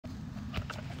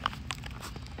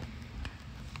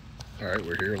All right,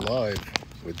 we're here live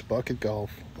with Bucket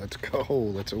Golf. Let's go.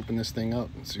 Let's open this thing up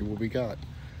and see what we got.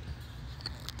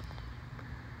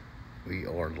 We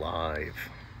are live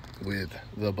with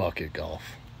the Bucket Golf.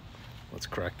 Let's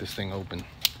crack this thing open.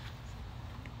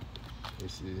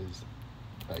 This is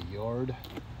a yard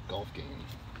golf game.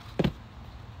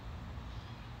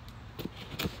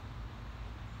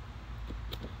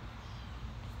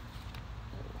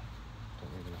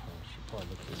 Probably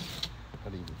look this. How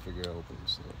do you even figure out open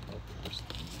this up?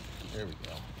 There we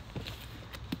go.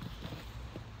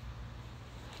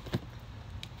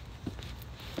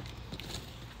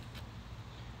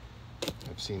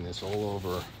 I've seen this all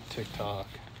over TikTok,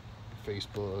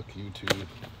 Facebook, YouTube.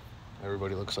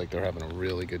 Everybody looks like they're having a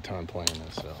really good time playing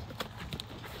this. So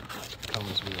it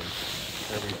comes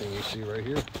with everything you see right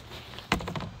here.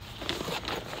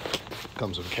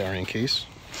 Comes with a carrying case,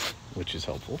 which is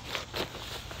helpful,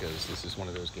 because this is one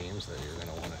of those games that you're going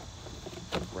to want to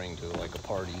bring to like a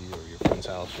party or your friend's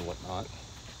house or whatnot.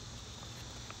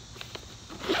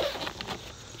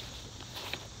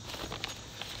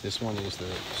 This one is the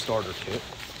starter kit,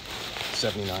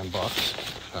 79 bucks.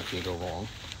 How can you go wrong?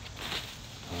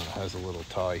 Has a little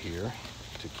tie here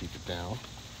to keep it down.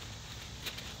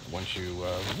 Once you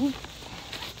whoop.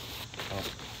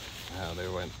 Oh,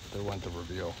 there went the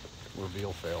reveal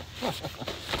fail.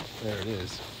 There it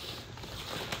is.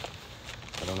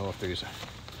 I don't know if these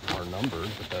are numbered,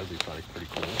 but that'd be probably pretty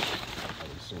cool. I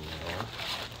would assume they are.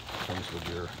 Comes with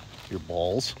your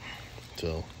balls.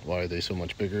 So why are they so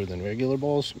much bigger than regular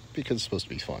balls? Because it's supposed to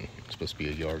be fun. It's supposed to be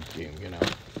a yard game, you know.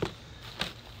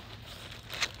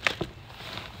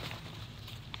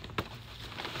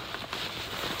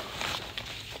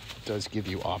 It does give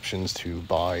you options to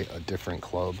buy a different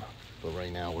club, but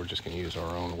right now we're just going to use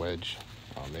our own wedge.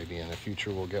 Maybe in the future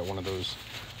we'll get one of those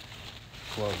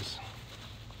clubs.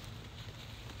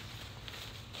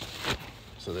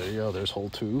 So there you go, there's hole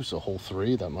 2, so hole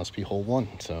 3, that must be hole 1.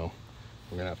 So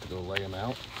we're gonna have to go lay them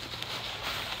out.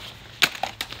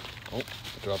 Oh,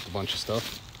 I dropped a bunch of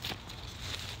stuff.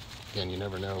 Again, you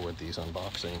never know with these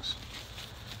unboxings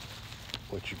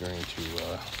what you're going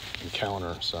to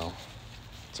encounter, so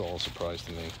it's all a surprise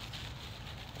to me.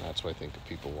 And that's why I think that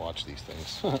people watch these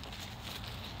things.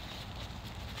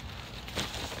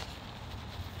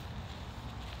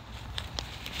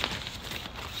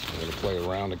 We're going to play a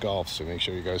round of golf, so make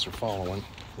sure you guys are following.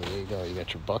 There you go, you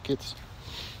got your buckets.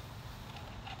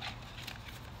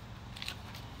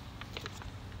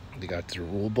 You got the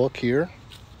rule book here,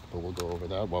 but we'll go over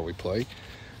that while we play.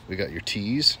 We got your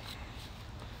tees.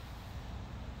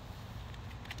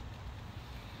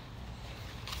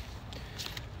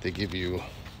 They give you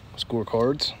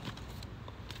scorecards.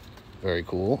 Very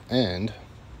cool. And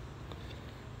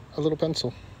a little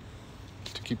pencil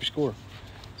to keep your score.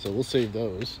 So we'll save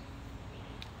those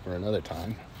for another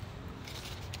time.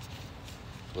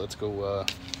 Let's go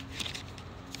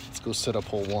set up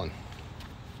hole 1.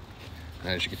 And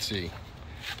as you can see,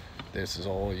 this is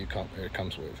all it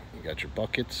comes with. You got your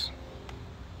buckets.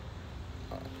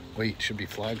 Wait, should be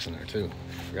flags in there too.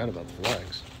 Forgot about the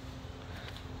flags.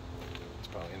 It's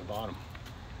probably in the bottom.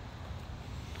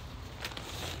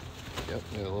 Yep,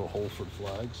 made a little hole for the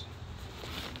flags.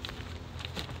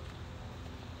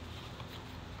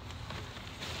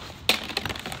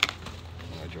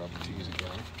 Drop the tees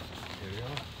again. Here we go.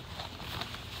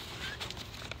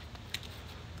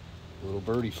 Little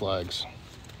birdie flags.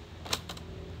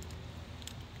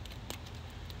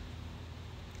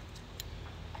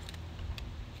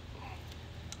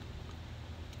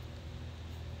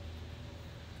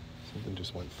 Something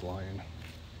just went flying.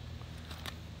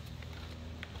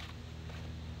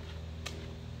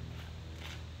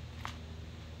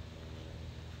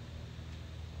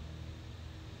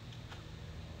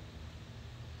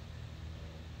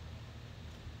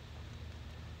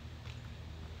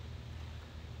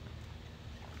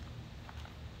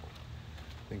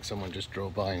 I think someone just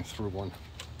drove by and threw one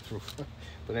through.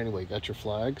 But anyway, got your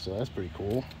flag, so that's pretty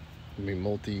cool. I mean,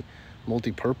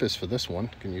 multi-purpose for this one.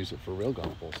 You can use it for real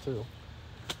golf balls too.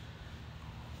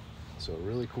 So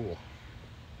really cool.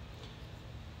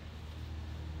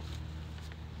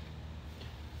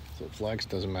 So flags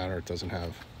doesn't matter. It doesn't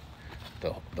have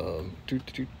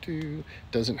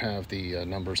doesn't have the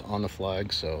numbers on the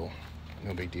flag, so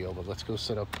no big deal. But let's go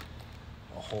set up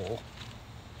a hole.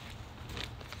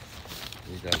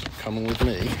 You guys are coming with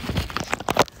me.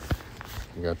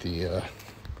 We got the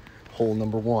hole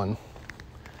number 1.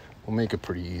 We'll make it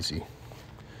pretty easy,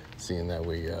 seeing that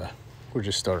we're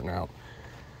just starting out.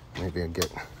 Maybe I'll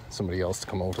get somebody else to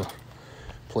come over,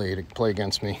 play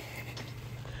against me.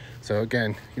 So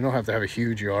again, you don't have to have a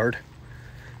huge yard,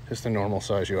 just a normal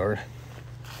size yard.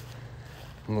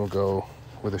 And we'll go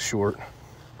with a short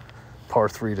par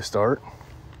 3 to start.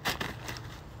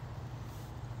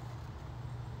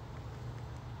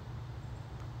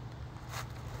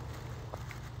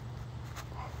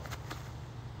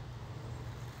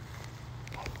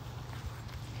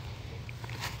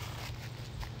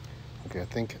 Okay, I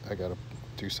think I gotta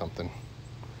do something.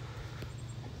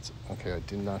 Okay, I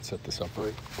did not set this up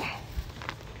right. Let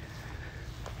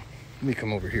me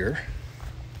come over here,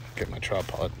 get my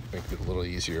tripod, make it a little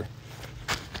easier.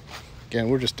 Again,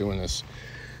 we're just doing this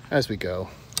as we go.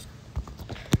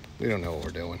 We don't know what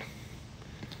we're doing.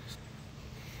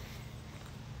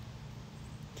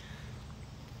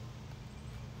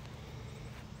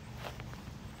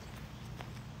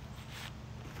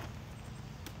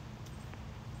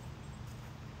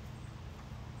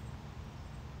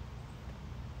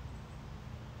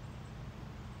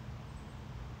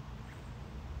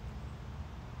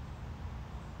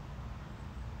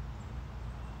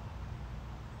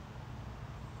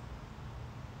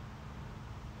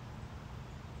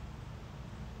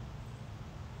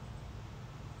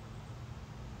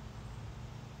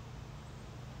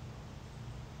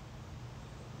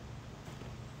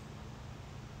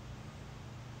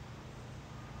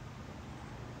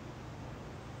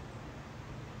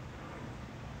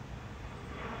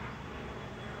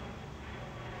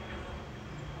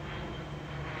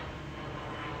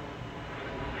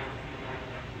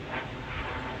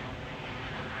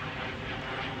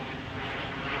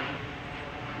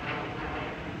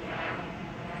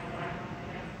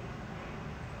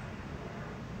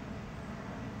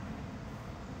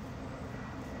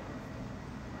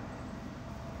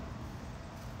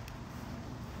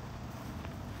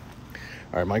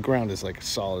 All right, my ground is like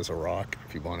solid as a rock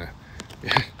if you want to.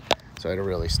 So I had to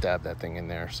really stab that thing in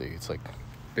there. See, it's like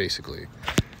basically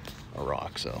a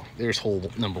rock. So there's hole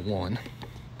number 1.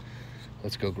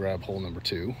 Let's go grab hole number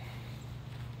 2.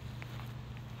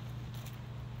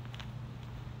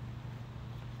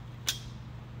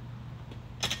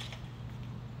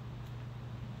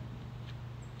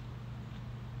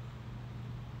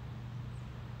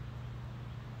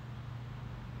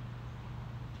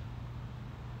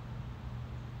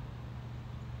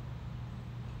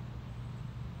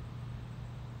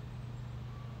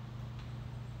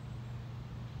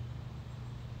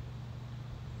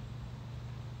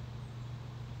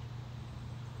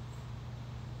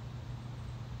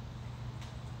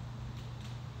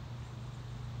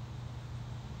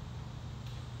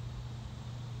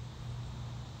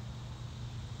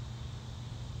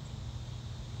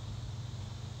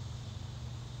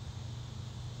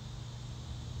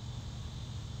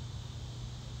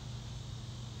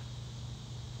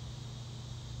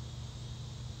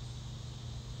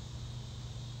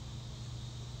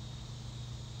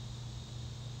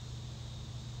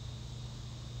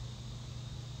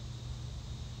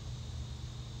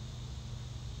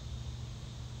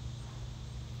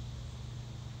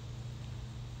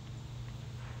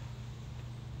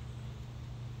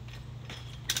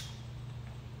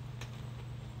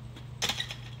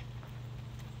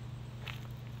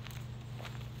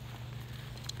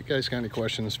 If you guys got any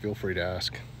questions, feel free to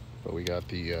ask. But we got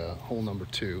the hole number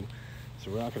 2,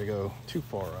 so we're not going to go too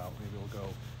far out. Maybe we'll go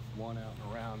 1 out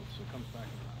and around, so it comes back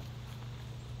around.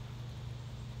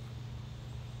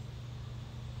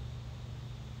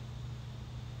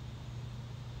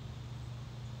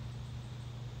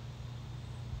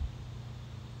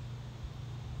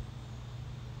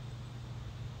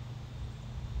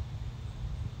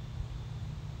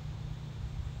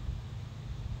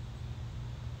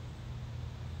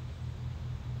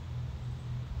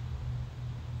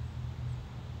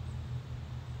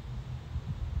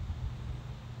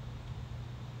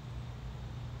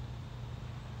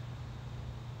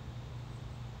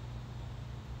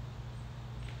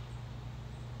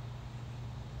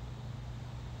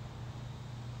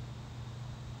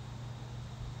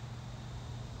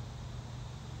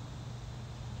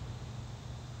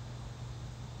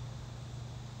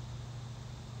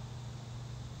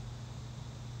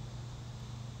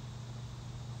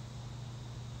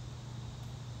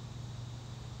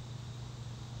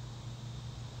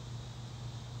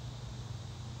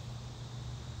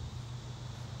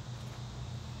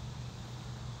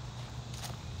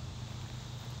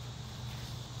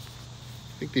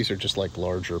 I think these are just like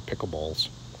larger pickleballs,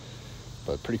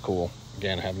 but pretty cool.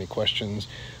 Again, have any questions?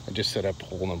 I just set up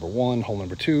hole number 1, hole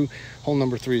number 2. Hole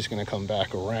number 3 is going to come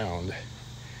back around,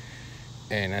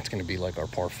 and that's going to be like our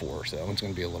par 4. So that one's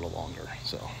going to be a little longer.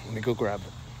 So let me go grab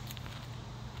it.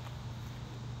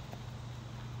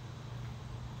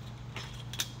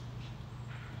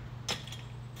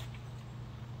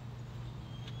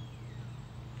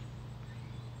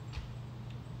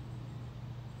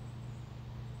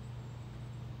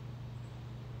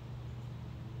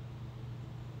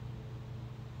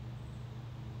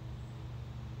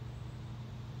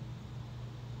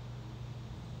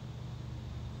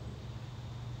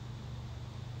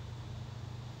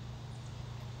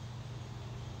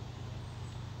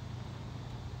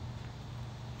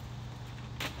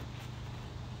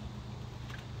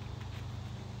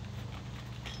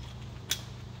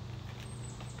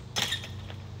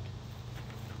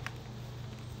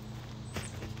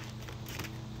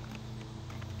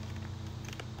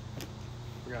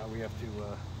 now we have to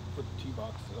put the tee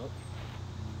boxes up.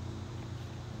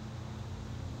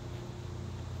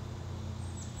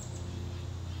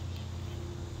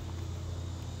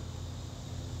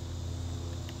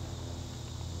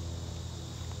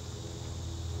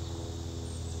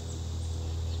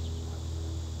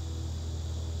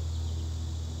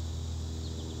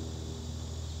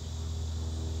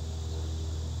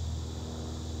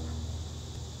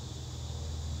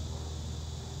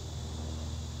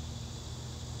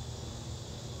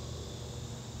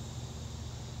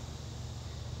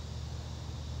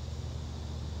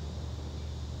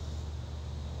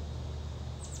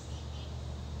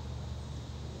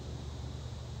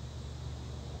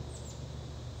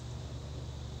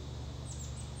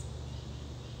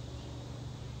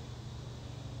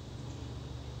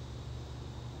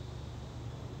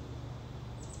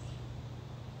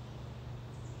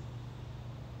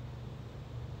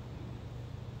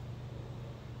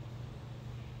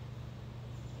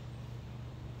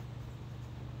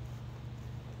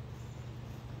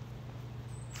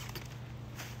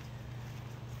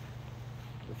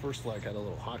 The first flag had a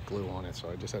little hot glue on it, so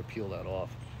I just had to peel that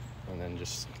off and then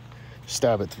just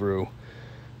stab it through.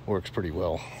 Works pretty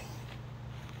well.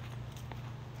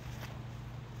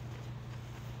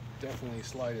 Definitely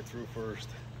slide it through first.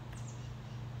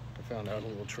 I found out a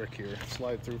little trick here.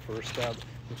 Slide through first, jab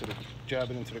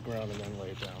it into the ground, and then lay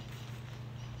it down.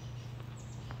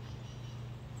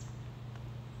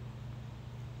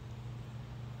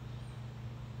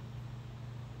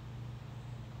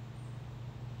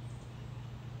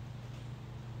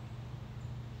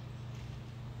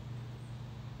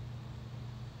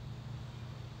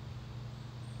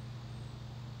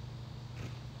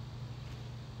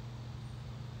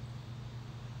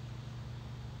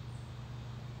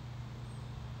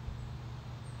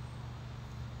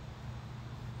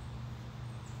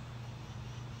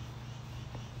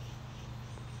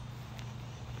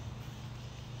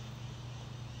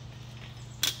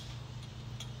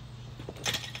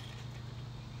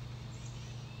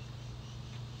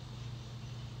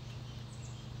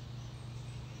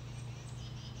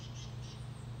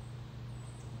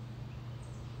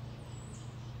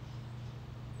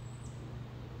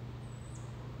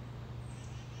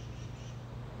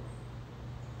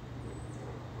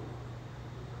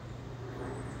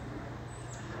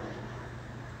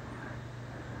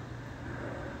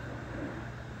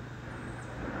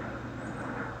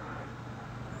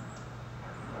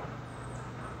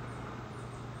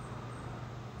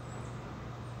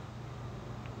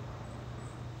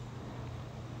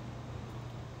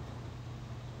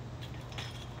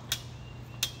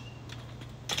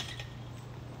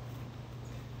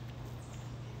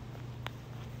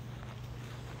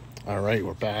 All right,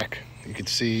 we're back. You can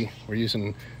see we're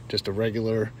using just a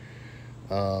regular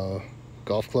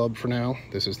golf club for now.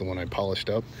 This is the one I polished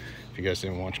up. If you guys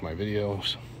didn't watch my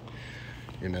videos,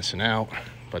 you're missing out.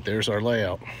 But there's our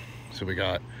layout. So we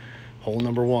got hole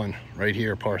number 1 right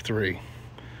here, par 3.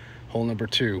 Hole number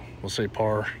 2, we'll say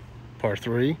par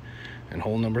 3, and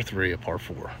hole number 3, a par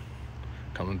 4.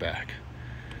 Coming back.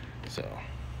 So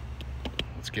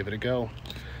let's give it a go.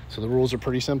 So the rules are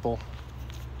pretty simple.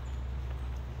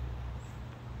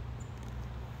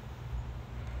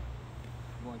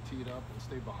 You want to tee it up and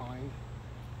stay behind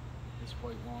this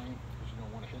white line because you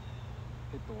don't want to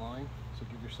hit the line. So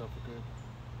give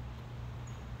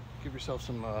yourself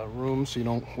some room so you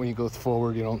don't, when you go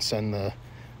forward, you don't send the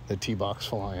tee box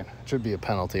flying. It should be a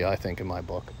penalty, I think, in my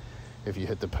book. If you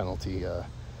hit the penalty, it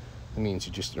means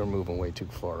you're moving way too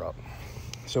far up.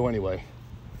 So anyway,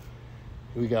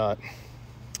 we got,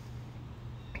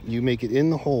 you make it in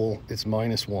the hole, it's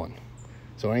 -1.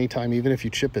 So anytime, even if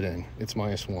you chip it in, it's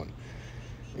 -1.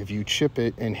 If you chip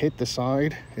it and hit the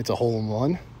side, it's a hole in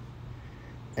one.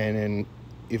 And then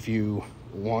if you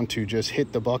want to just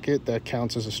hit the bucket, that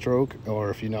counts as a stroke. Or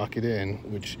if you knock it in,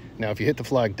 which now if you hit the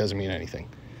flag, doesn't mean anything.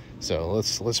 So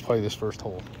let's play this first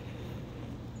hole.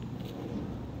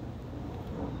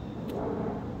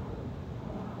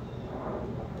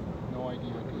 No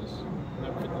idea, because I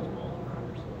never hit this ball before.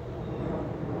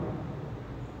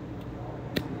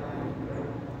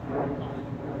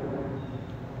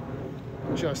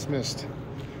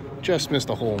 Just missed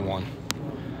a hole in one.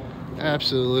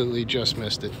 Absolutely just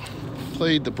missed it.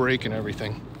 Played the break and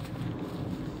everything.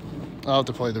 I'll have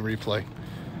to play the replay.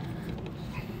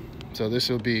 So this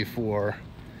will be for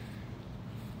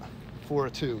a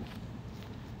 2.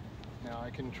 Now I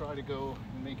can try to go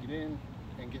and make it in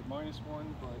and get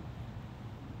 -1, but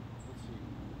let's see.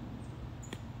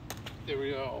 There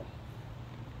we go.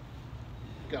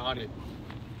 Got it.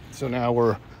 So now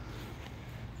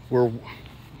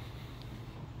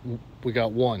we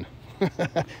got 1.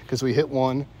 because we hit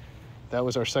one. That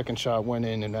was our second shot, went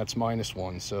in, and that's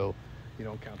 -1, so you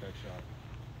don't count that shot.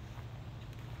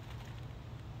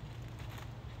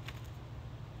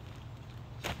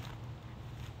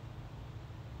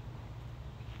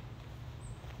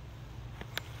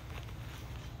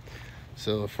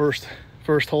 So first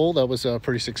hole, that was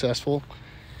pretty successful.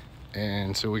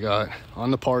 And so we got,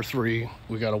 on the par 3,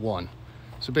 we got a 1.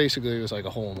 So basically it was like a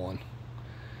hole in one.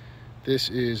 This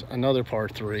is another par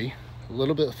 3, a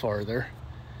little bit farther.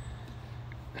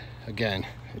 Again,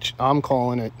 I'm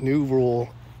calling it new rule.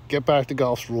 Get back to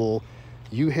golf's rule.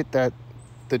 You hit the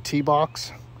tee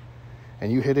box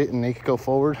and you hit it and make it go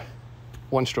forward,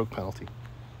 1 stroke penalty.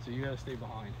 So you gotta stay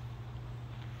behind.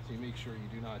 So you make sure you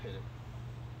do not hit it.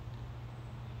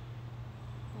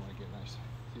 I want to get nice.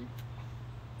 See?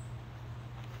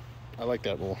 I like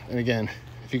that rule. And again,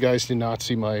 if you guys did not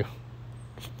see my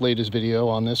latest video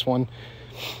on this one,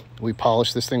 we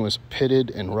polished this thing, was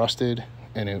pitted and rusted,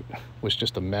 and it was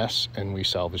just a mess, and we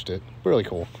salvaged it. Really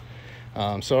cool.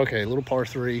 So okay, a little par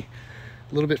 3,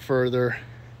 a little bit further,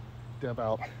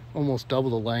 about almost double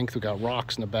the length. We got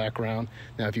rocks in the background.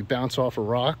 Now if you bounce off a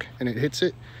rock and it hits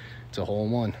it, it's a hole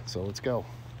in one. So let's go.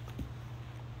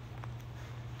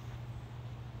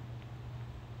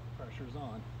 Pressure's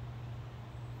on.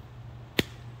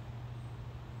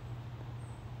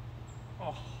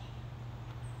 Oh.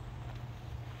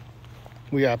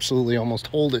 We absolutely almost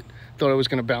holed it. Thought I was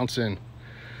gonna bounce in.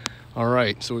 All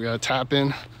right, so we got to tap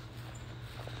in.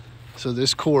 So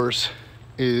this course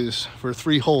is for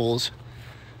 3 holes.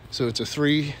 So it's a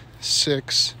 3,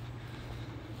 6,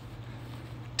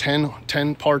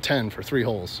 10, par 10 for 3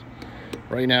 holes.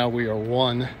 Right now we are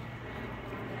 1.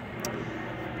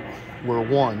 We're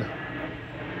 1.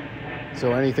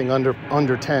 So anything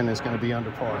under 10 is going to be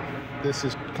under par. This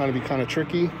is going to be kind of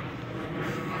tricky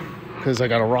because I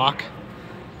got a rock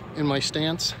in my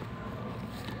stance,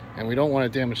 and we don't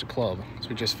want to damage the club, so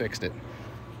we just fixed it.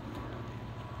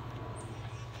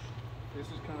 This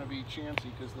is kind of be chancy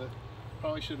because the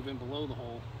probably should have been below the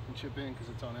hole and chip in because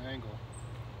it's on an angle.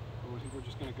 But we're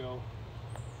just going to go.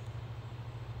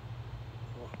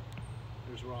 Well,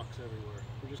 there's rocks everywhere.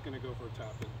 We're just going to go for a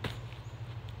tap in.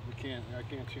 I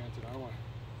can't chance it. I don't want.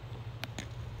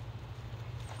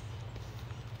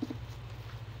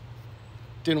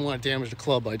 Didn't want to damage the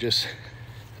club. I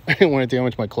didn't want to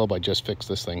damage my club. I just fixed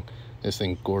this thing. This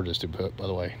thing gorgeous to put, by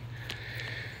the way.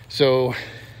 So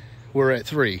we're at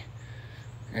 3,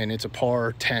 and it's a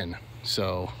par 10.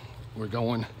 So we're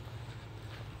going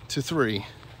to 3,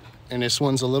 and this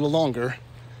one's a little longer.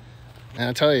 And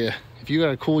I tell you, if you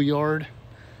got a cool yard,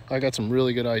 I got some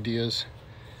really good ideas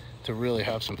to really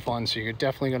have some fun. So you're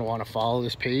definitely going to want to follow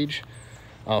this page,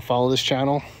 follow this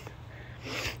channel.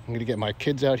 I'm going to get my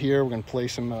kids out here. We're going to play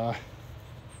some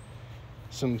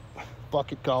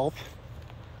bucket golf.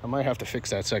 I might have to fix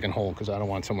that second hole because I don't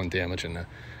want someone damaging the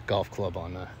golf club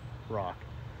on the rock.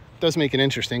 It does make it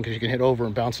interesting because you can hit over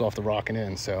and bounce off the rock and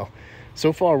in. So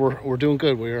far we're doing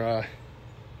good. We're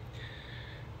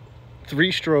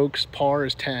 3 strokes, par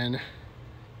is 10.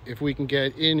 If we can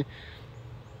get in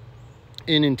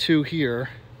and 2 here,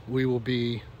 we will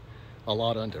be a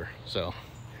lot under. So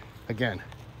again,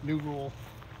 new rule.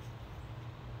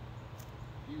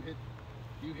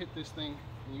 You hit this thing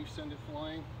and you send it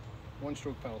flying, 1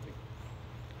 stroke penalty.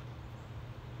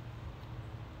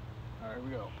 All right, here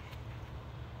we go.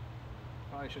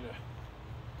 I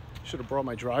should have brought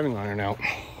my driving iron out.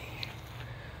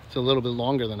 It's a little bit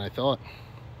longer than I thought.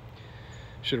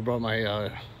 Should have brought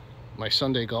my my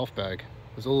Sunday golf bag.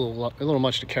 It was a little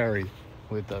much to carry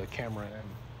with the camera in.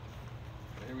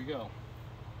 But here we go.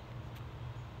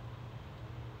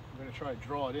 I'm gonna try to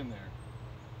draw it in there.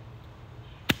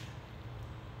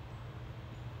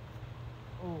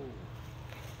 Oh.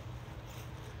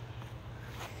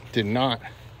 Did not.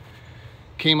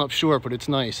 Came up short, but it's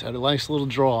nice. Had a nice little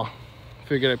draw.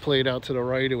 Figured I played out to the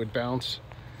right, it would bounce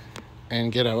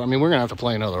and get out. I mean, we're gonna have to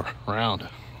play another round.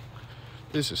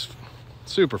 This is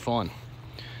super fun.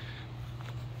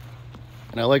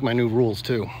 And I like my new rules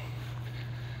too.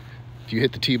 If you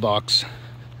hit the tee box,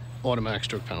 automatic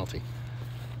stroke penalty.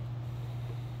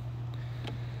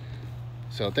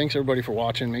 So thanks everybody for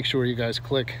watching. Make sure you guys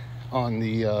click on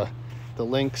the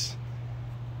links.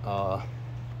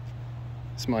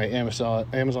 It's my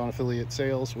Amazon affiliate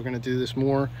sales. We're gonna do this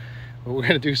more, but we're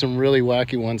gonna do some really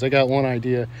wacky ones. I got one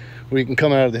idea where you can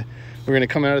come out of the, we're gonna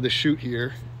come out of the chute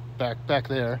here, back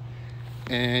there,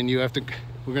 and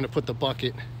we're gonna put the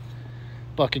bucket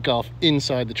golf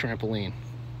inside the trampoline.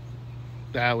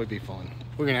 That would be fun.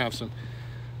 We're gonna have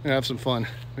some fun.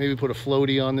 Maybe put a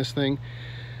floaty on this thing.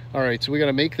 All right, so we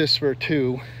gotta make this for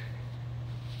 2.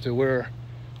 So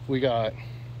we got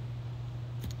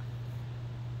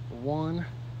 1,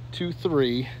 2,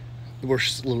 3.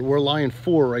 We're lying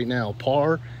 4 right now.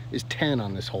 Par is 10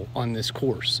 on this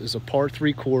course. It's a par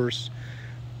 3 course.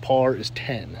 Par is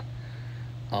 10.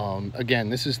 Again,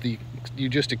 this is you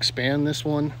just expand this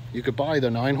one. You could buy the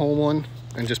 9-hole one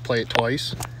and just play it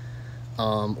twice,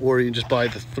 or you just buy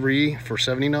the 3 for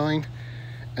 79,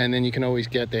 and then you can always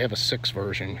they have a 6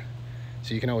 version,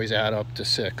 so you can always add up to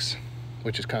 6,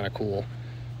 which is kind of cool.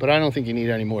 But I don't think you need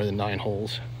any more than 9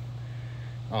 holes.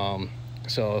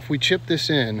 So if we chip this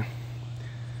in,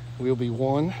 we'll be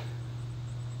 1,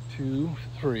 2,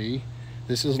 3.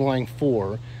 This is lying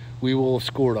 4. We will have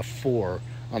scored a 4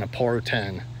 on a par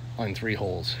 10 on 3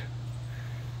 holes.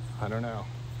 I don't know.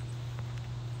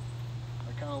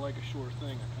 I kind of like a sure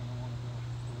thing. I kind of want to go,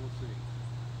 but we'll see.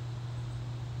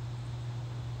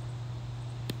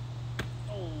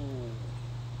 Oh.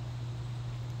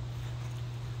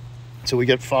 So we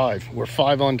get 5. We're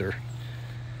 5 under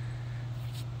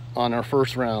on our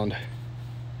first round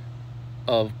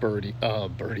of birdie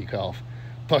golf,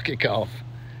 bucket golf.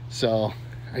 So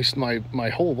my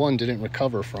hole 1 didn't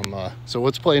recover from, so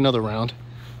let's play another round.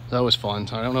 That was fun.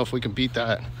 I don't know if we can beat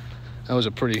that. That was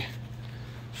a pretty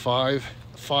 5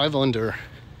 under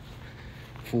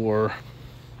for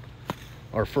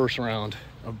our first round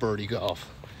of birdie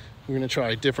golf. We're gonna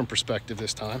try a different perspective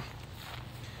this time.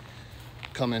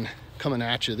 Coming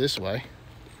at you this way.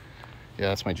 Yeah,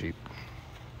 that's my Jeep.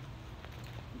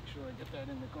 Make sure I get that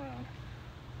in the ground.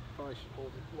 Probably should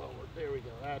hold it lower. There we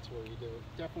go. That's what you do.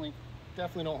 Definitely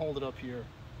don't hold it up here.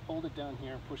 Hold it down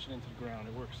here and push it into the ground.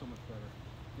 It works so much better.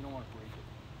 You don't want to break it.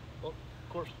 Oh,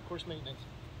 course maintenance.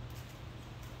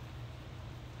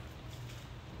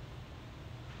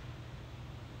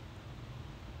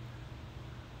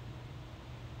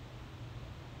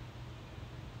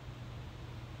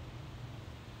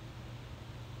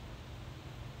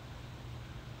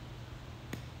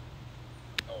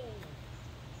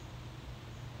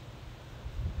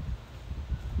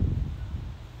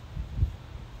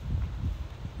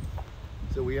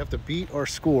 So we have to beat our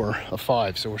score of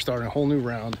 5. So we're starting a whole new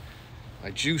round.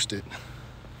 I juiced it.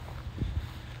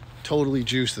 Totally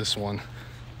juiced this one.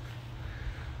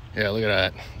 Yeah, look at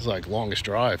that. It's like longest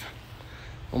drive.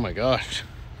 Oh my gosh.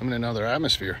 I'm in another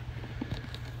atmosphere.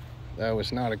 That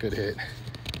was not a good hit.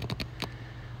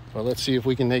 But let's see if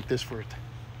we can make this for it.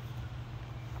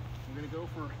 I'm gonna go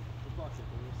for the bucket,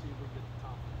 but we'll see if we can get the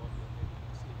top of the bucket. Maybe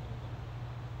sneak in there.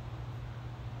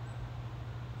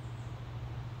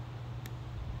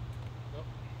 Nope.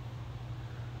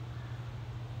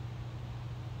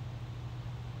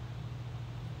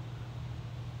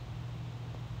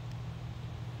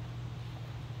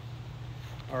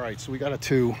 All right, so we got a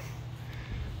 2.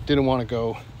 Didn't want to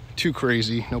go too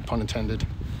crazy, no pun intended.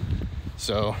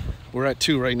 So we're at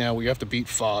 2 right now. We have to beat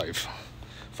 5.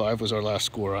 5 was our last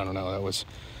score. I don't know, that was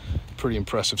a pretty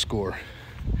impressive score.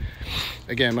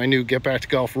 Again, my new get back to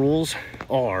golf rules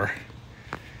are,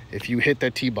 if you hit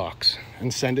that tee box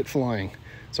and send it flying,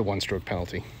 it's a 1-stroke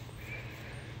penalty.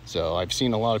 So I've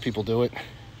seen a lot of people do it.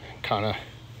 Kind of,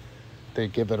 they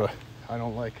give it a, I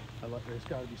don't like, there's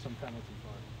got to be some penalty for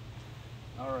it.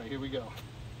 All right, here we go.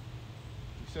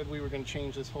 We said we were going to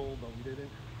change this hole, but we didn't.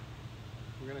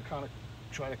 We're going to kind of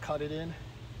try to cut it in,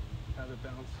 have it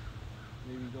bounce.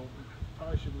 Maybe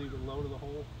probably should leave it low to the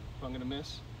hole if I'm going to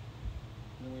miss.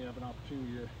 And then we have an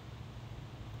opportunity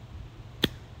to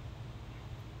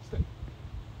stay.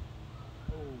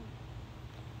 Oh,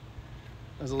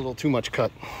 that was a little too much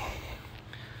cut.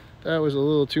 That was a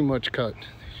little too much cut.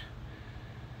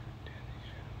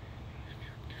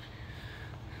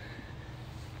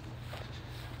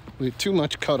 We have too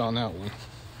much cut on that one.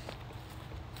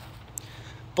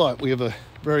 But we have a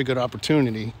very good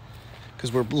opportunity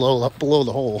because we're below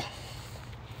the hole.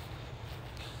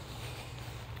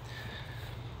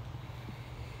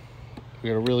 We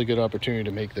got a really good opportunity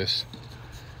to make this,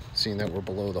 seeing that we're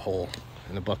below the hole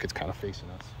and the bucket's kind of facing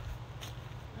us.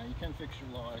 Now you can fix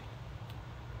your lie,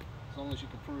 as long as you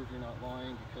can prove you're not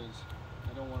lying, because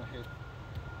I don't want to hit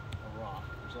a rock.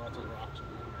 There's lots of rocks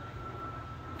over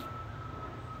here.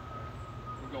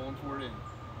 We're going for it in.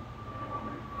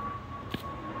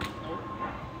 Nope.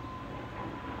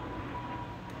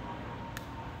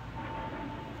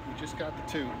 We just got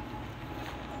the 2.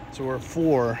 So we're at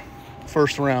 4.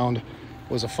 First round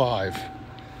was a 5.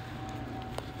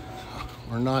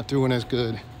 We're not doing as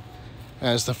good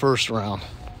as the first round.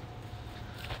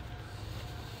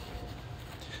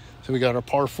 So we got our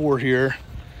par 4 here.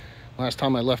 Last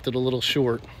time I left it a little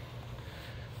short.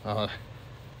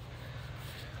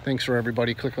 Thanks for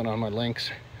everybody clicking on my links.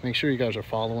 Make sure you guys are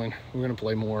following. We're gonna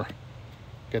play more.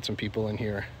 get some people in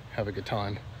here, have a good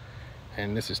time.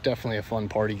 And this is definitely a fun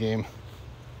party game.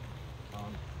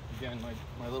 Again,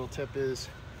 my little tip is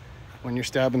when you're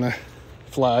stabbing the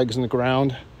flags in the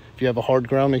ground, if you have a hard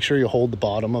ground, make sure you hold the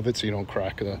bottom of it so you don't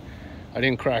crack the... I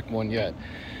didn't crack one yet,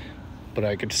 but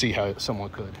I could see how someone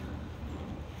could.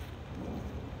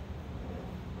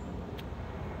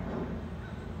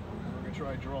 We're gonna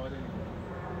try to draw it in.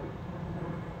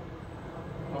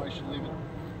 Probably should leave it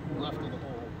left of the hole.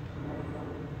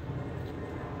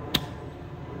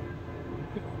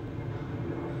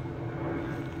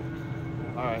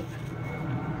 All right,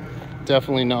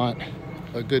 definitely not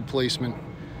a good placement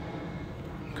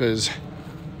because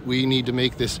we need to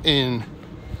make this in.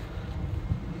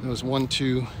 It was 1,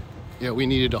 2. Yeah, we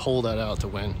needed to hold that out to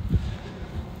win.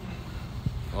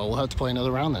 Well, we'll have to play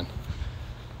another round then.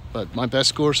 But my best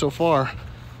score so far,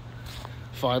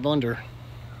 5 under.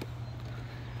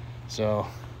 So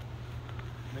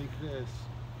make this,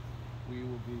 we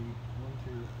will be 1,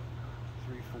 2,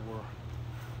 3, 4,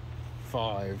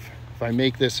 5. If I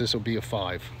make this, this will be a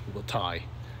 5. We'll tie.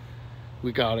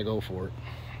 We gotta go for it.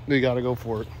 We gotta go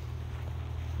for it.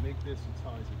 Make this and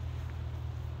ties it.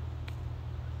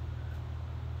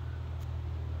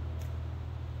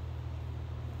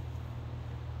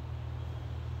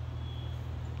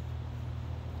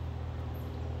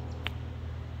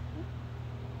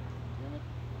 Damn it.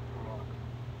 Oh.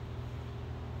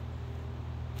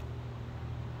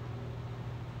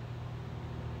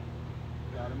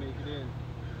 Gotta make it in.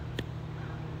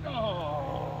 Oh.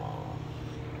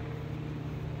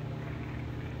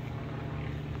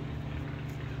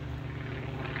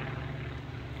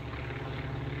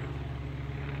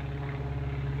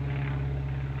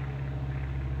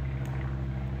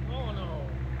 Oh no.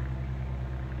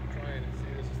 I'm trying to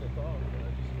see, this is the thought,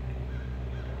 but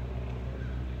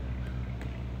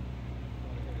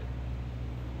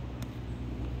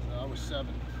so I was 7.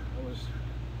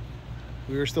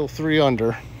 We were still 3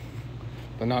 under,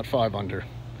 but not 5 under.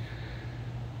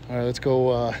 All right, let's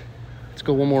go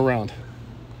one more round.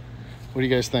 What do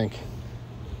you guys think?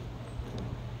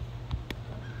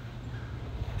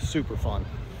 Super fun.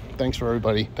 Thanks for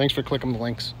everybody. Thanks for clicking the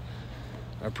links.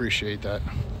 I appreciate that.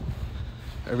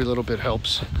 Every little bit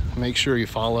helps. Make sure you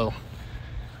follow.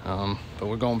 But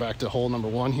we're going back to hole number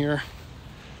 1 here.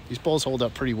 These balls hold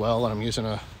up pretty well, and I'm using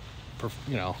a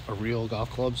real golf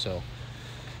club, so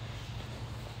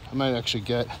I might actually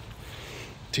get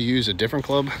to use a different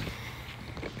club.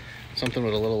 Something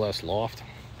with a little less loft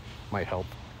might help.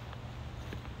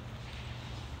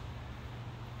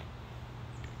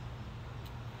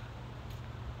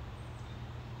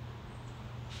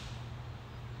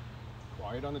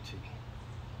 Quiet on the tee.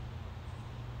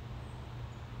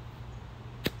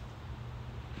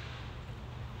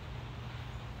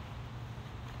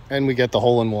 And we get the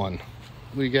hole in one.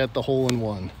 We get the hole in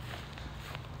one.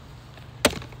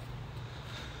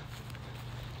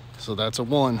 So that's a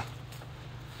 1.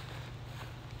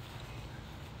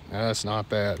 That's not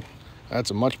bad.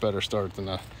 That's a much better start than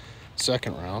the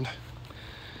second round.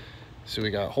 So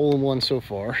we got hole in one so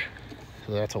far.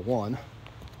 So that's a 1.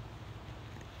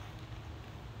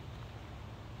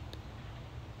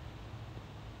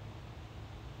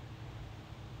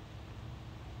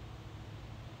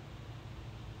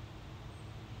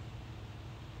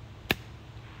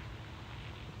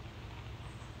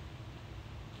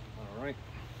 All right.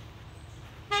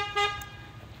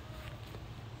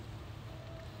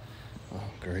 Oh,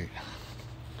 great.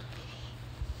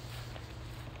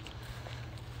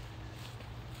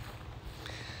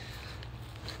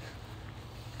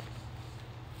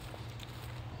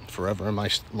 Forever in my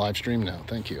live stream now.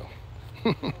 Thank you.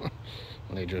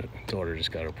 My daughter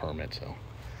just got her permit, so.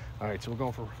 All right, so we're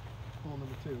going for hole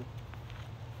number 2.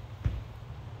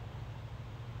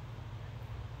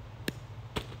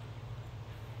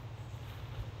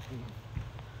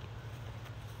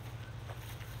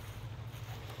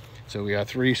 So we got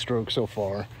 3 strokes so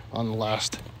far on the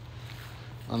last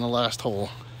hole.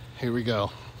 Here we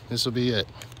go. This will be it.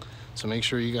 So make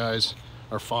sure you guys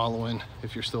are following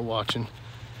if you're still watching.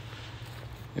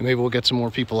 And maybe we'll get some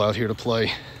more people out here to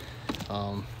play.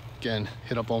 Again,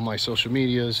 hit up all my social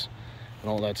medias and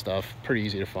all that stuff. Pretty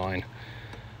easy to find.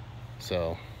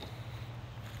 So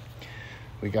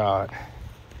we got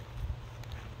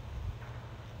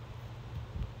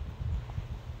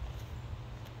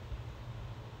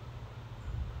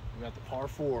the par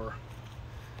 4.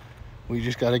 We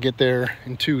just got to get there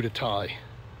in 2 to tie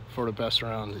for the best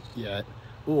round yet,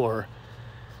 or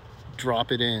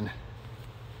drop it in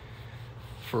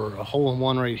for a hole in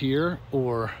one right here,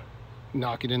 or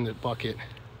knock it in the bucket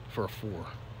for a 4.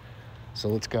 So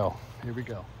let's go. Here we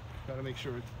go. Got to make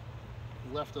sure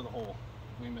left of the hole.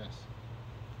 We miss.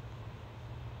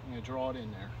 I'm gonna draw it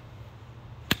in there.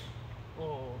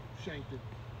 Oh, shanked it.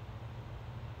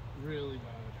 Really bad.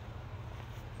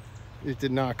 It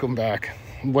did not come back.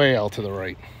 Way out to the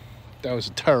right. That was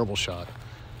a terrible shot.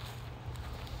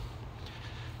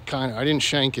 I didn't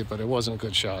shank it, but it wasn't a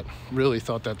good shot. Really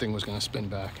thought that thing was gonna spin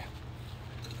back.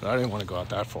 But I didn't want to go out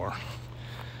that far.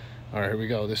 All right, here we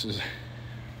go.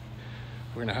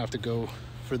 We're gonna have to go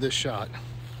for this shot.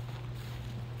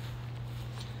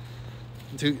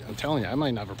 Dude, I'm telling you, I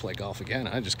might never play golf again.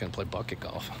 I'm just gonna play bucket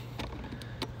golf.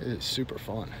 It is super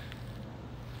fun.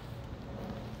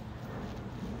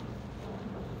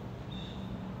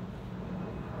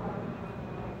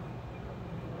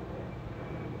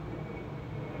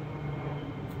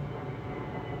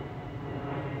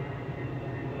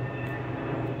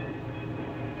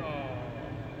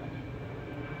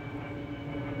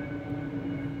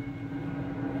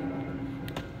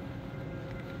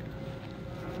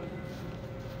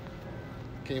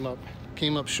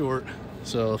 Came up short,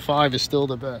 so 5 is still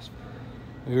the best.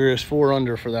 We were just 4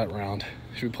 under for that round.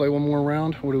 Should we play one more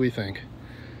round? What do we think?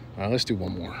 All right, let's do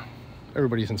one more.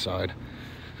 Everybody's inside.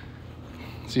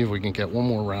 See if we can get one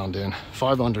more round in.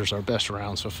 5 under is our best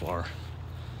round so far.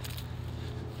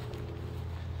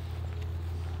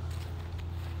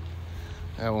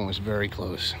 That one was very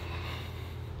close.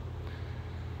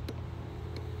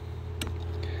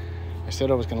 I said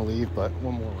I was going to leave, but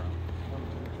one more round.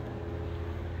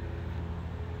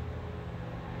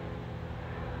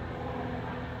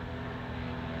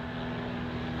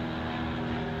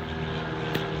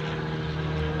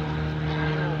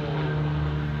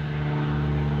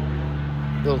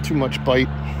 A little too much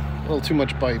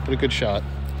bite, but a good shot.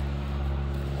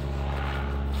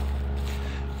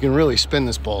 You can really spin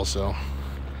this ball, so. All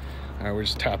right, we'll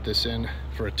just tap this in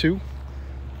for a 2. Or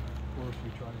if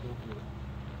we try to go for it.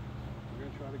 We're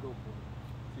gonna try to go for it.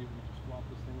 See if we can just flop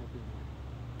this thing up in.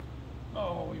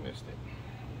 Oh, we missed it.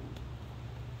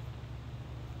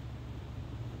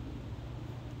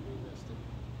 We missed it.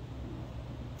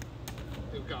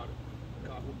 We got it. We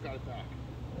got it back.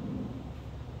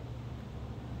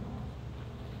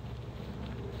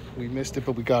 We missed it,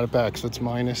 but we got it back, so it's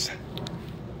minus.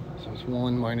 So it's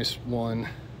 1 minus 1.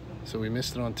 So we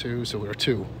missed it on 2, so we're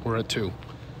 2. We're at 2.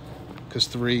 Because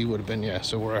 3 would have been, yeah,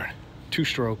 so we're at 2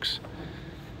 strokes.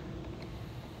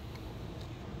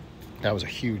 That was a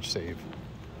huge save.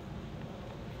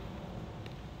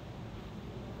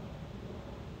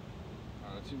 All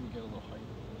right, let's see if we get a little height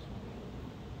with this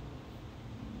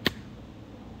one.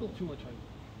 A little too much height.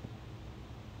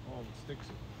 Oh, it sticks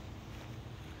it.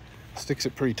 Sticks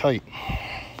it pretty tight.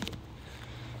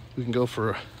 We can go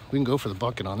for the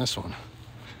bucket on this one.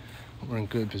 We're in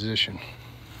good position.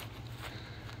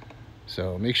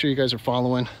 So make sure you guys are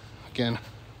following. Again,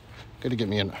 gotta get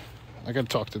me in. I gotta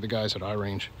talk to the guys at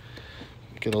iRange.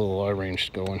 Get a little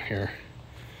iRange going here.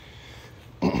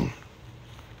 So we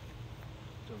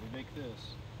make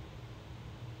this.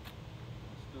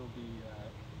 It'll still be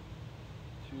at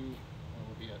 2, and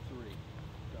we'll be at 3.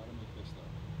 Gotta make this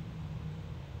though.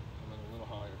 A little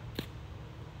higher.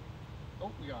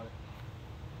 Oh, we got it.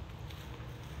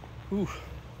 Ooh.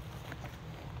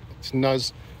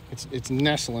 It's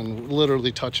nestling,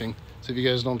 literally touching. So if you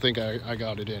guys don't think I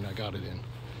got it in, I got it in.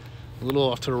 A little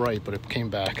off to the right, but it came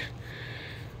back.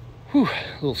 Whew,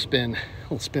 little spin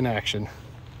action.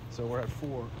 So we're at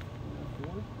 4.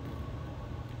 4?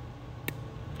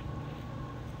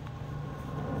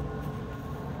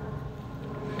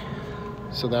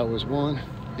 So that was 1.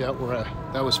 Yeah,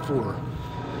 that was 4.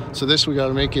 So this, we got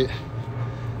to make it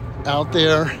out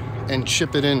there and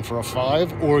chip it in for a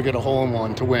 5 or get a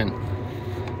hole-in-one to win.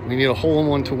 We need a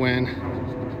hole-in-one to win.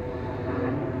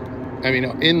 I mean,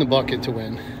 in the bucket to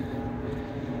win.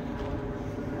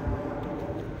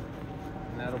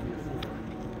 And that'll be a 4.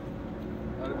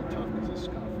 That'll be tough because this is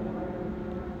kind of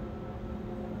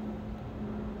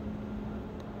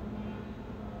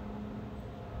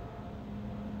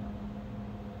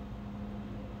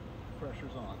 4.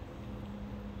 Pressure's on.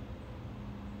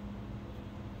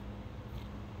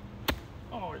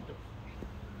 Oh, I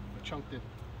chunked it.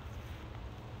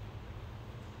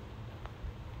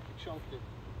 I chunked it.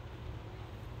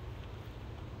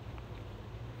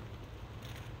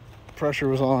 Pressure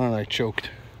was on and I choked.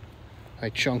 I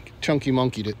chunky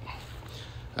monkeyed it.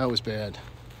 That was bad.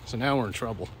 So now we're in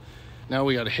trouble. Now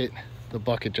we got to hit the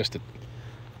bucket just to.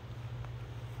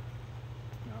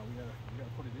 Now we gotta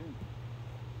put it in.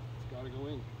 It's got to go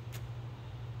in.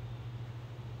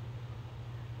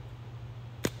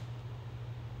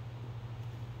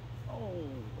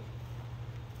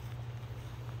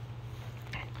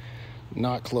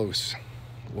 Not close.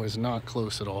 Was not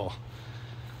close at all.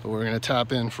 But we're gonna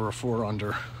tap in for a 4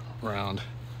 under round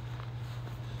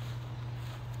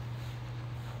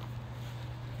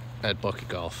at Bucket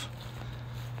Golf.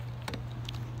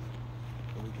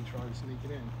 So we can try to sneak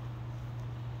it in.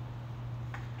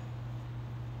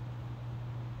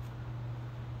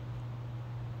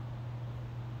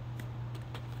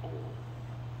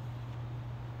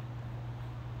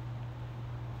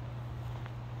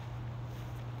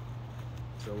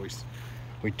 So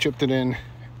we chipped it in,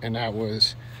 and that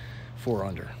was 4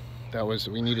 under.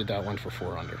 We needed that one for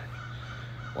 4 under.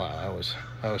 Wow,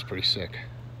 that was pretty sick.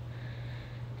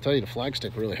 I'll tell you, the flag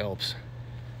stick really helps.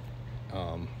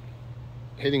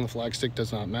 Hitting the flag stick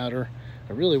does not matter.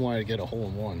 I really wanted to get a hole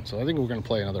in one, so I think we're gonna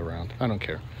play another round. I don't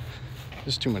care.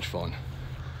 This is too much fun.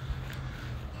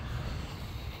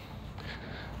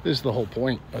 This is the whole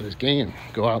point of this game.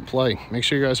 Go out and play. Make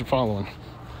sure you guys are following.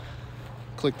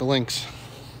 Click the links.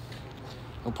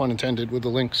 No pun intended with the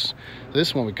links.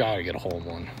 This one we gotta get a hole in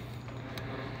one.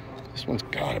 This one's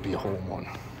gotta be a hole in one.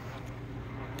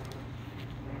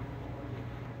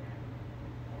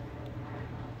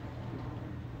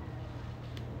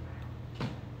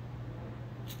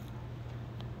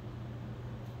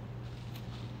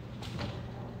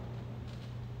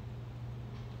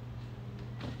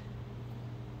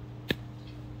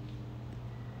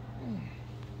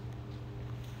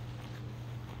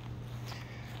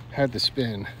 Had the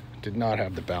spin, did not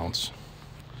have the bounce.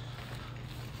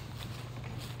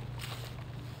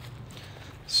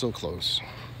 So close.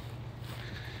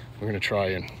 We're gonna try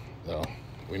and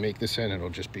we make this in, it'll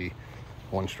just be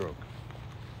 1 stroke.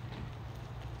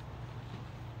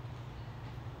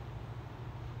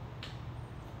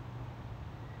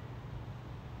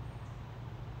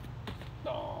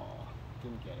 Oh,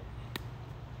 didn't get it.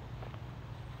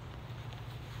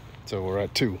 So we're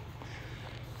at 2.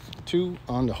 2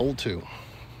 on the hole 2.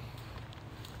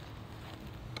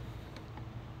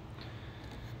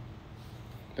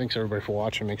 Thanks everybody for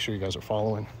watching. Make sure you guys are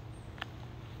following.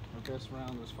 Our best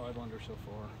round was 5 under so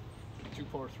far. 2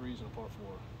 par 3s and a par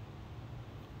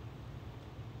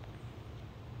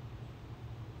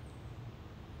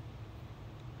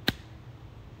 4.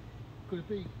 Could it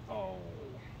be? Oh.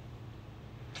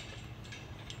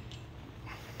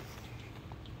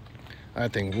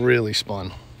 That thing really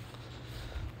spun.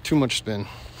 Too much spin.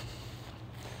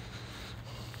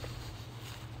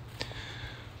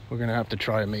 We're gonna have to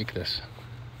try and make this.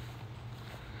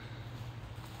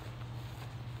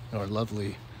 Our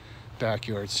lovely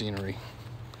backyard scenery.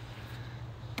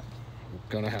 We're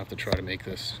gonna have to try to make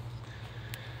this.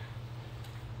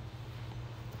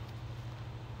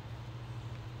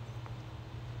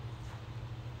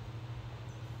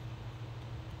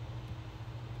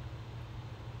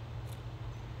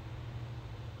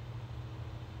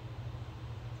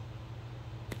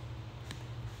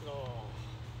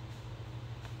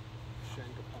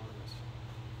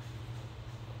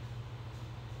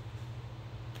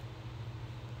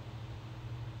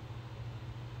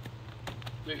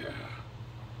 Yeah.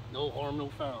 No harm, no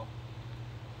foul.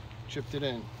 Chipped it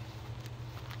in.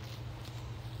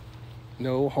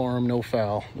 No harm, no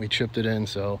foul. We chipped it in,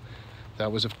 so that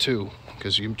was a 2.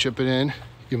 Because you chip it in,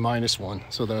 you -1.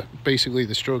 So basically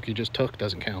the stroke you just took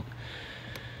doesn't count.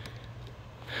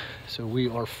 So we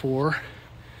are 4.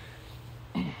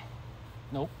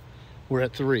 Nope. We're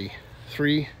at 3.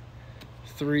 3.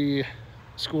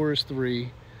 Score is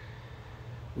 3.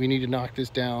 We need to knock this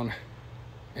down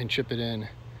and chip it in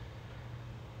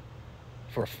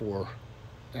for a 4.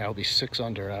 That'll be 6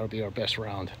 under. That'll be our best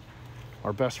round.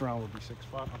 Our best round would be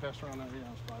 6-5. Our best round every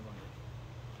round is 5 under.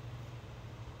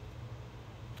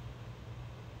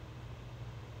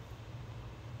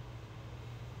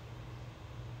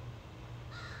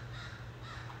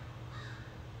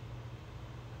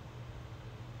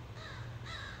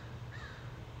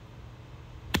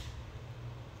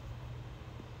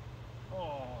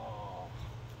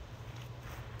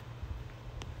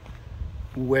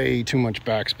 Way too much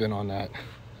backspin on that.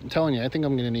 I'm telling you, I think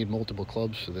I'm going to need multiple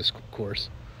clubs for this course.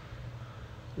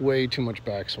 Way too much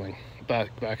backspin.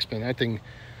 That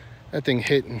thing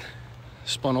hit and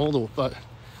spun all the, but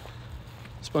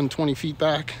spun 20 feet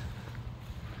back.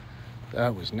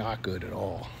 That was not good at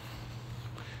all.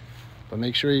 But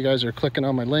make sure you guys are clicking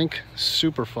on my link.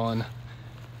 Super fun.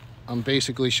 I'm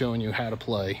basically showing you how to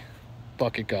play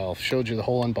bucket golf. Showed you the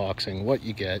whole unboxing, what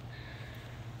you get.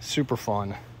 Super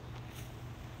fun.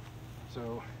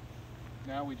 So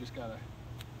now we just gotta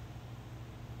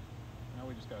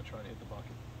try to hit the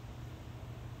bucket.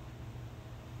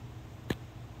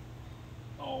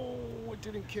 Oh, it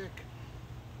didn't kick.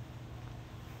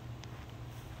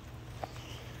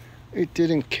 It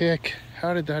didn't kick.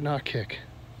 How did that not kick?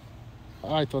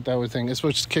 I thought that was thing. It's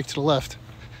supposed to kick to the left.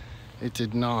 It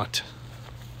did not.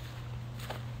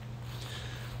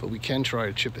 But we can try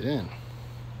to chip it in.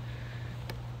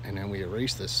 And then we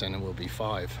erase this and it will be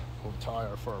 5. We'll tie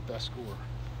for our best score.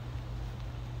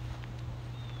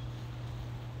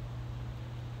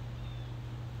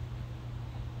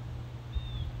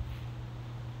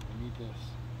 I need this.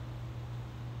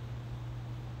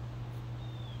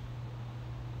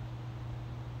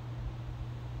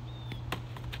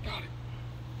 Got it.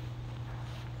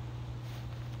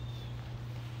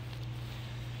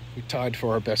 We tied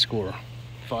for our best score.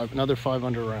 Another 5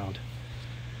 under round.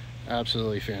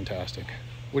 Absolutely fantastic.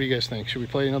 What do you guys think? Should we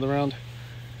play another round?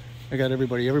 I got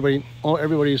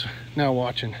everybody's now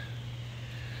watching.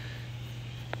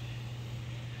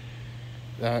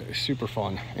 That is super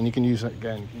fun. And you can use,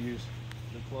 again, you can use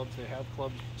the clubs. They have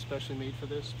clubs especially made for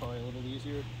this, probably a little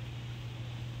easier.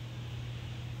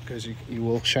 Because you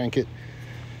will shank it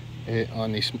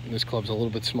on this club's a little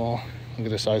bit small. Look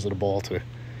at the size of the ball to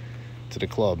the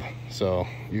club. So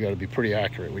you got to be pretty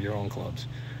accurate with your own clubs.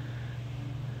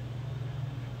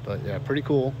 But yeah, pretty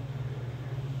cool.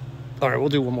 All right, we'll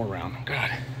do one more round.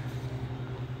 God.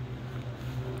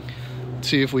 Let's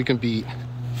see if we can beat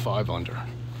 5 under.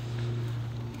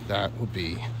 That would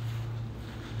be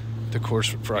the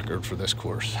course record for this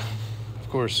course. Of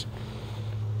course,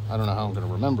 I don't know how I'm going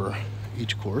to remember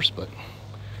each course, but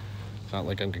it's not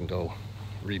like I can go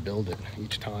rebuild it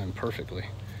each time perfectly.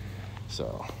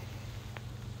 So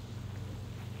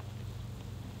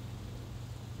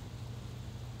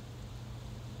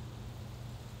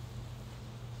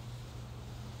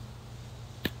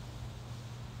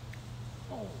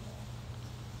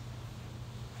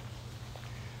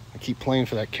I keep playing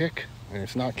for that kick, and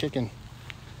it's not kicking.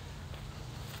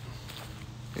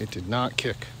 It did not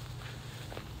kick.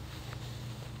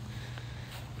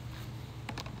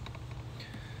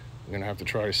 I'm gonna have to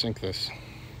try to sink this.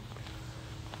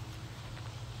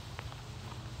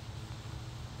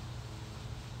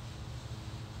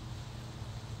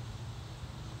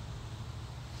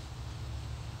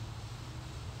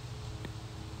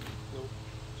 Nope,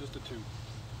 just a 2.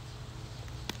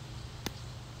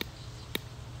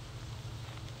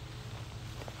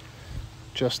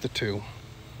 Just the 2.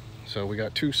 So we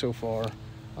got 2 so far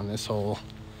on this hole.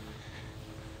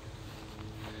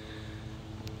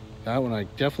 That one I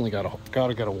definitely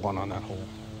gotta get a 1 on that hole.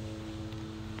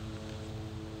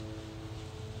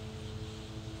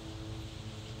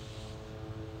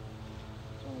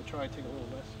 So I'm gonna try to take a little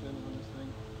less spin on this thing.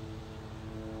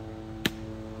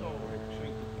 Oh, I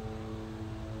shanked it.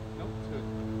 Nope, it's good.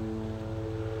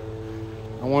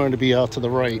 I wanted to be out to the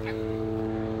right.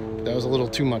 That was a little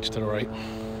too much to the right.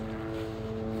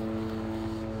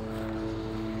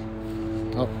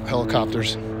 Oh,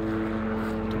 helicopters.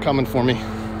 They're coming for me.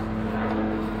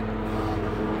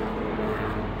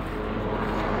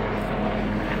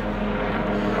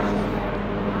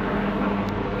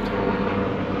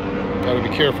 Gotta be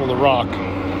careful of the rock.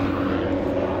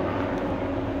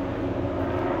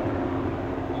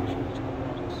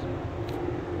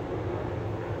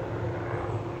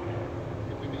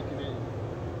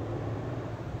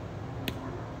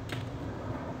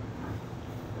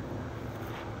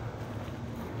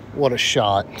 What a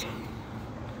shot.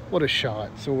 What a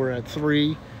shot. So we're at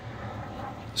 3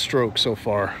 strokes so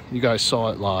far. You guys saw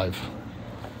it live.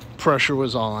 Pressure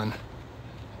was on.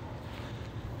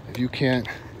 If you can't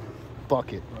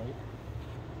bucket,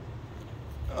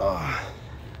 right?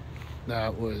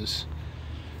 That was...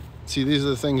 See, these are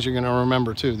the things you're going to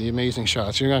remember too. The amazing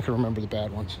shots. You're not going to remember the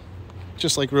bad ones.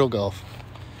 Just like real golf.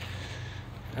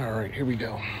 All right, here we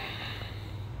go.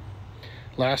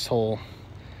 Last hole.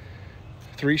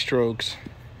 3 strokes.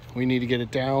 We need to get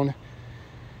it down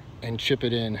and chip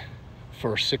it in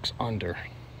for 6 under.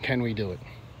 Can we do it?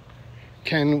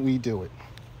 Can we do it?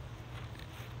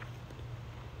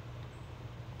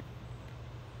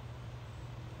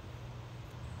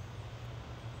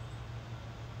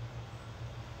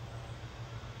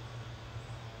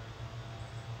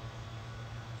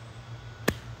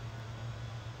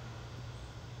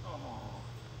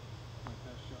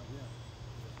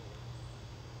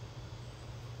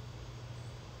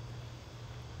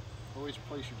 Always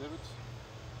place your divots.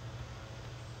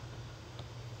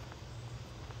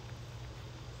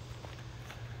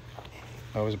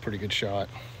 That was a pretty good shot.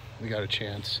 We got a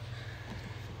chance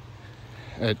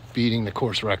at beating the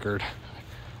course record.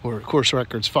 Where course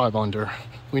record's 5 under.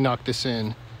 We knock this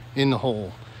in the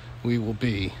hole, we will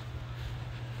be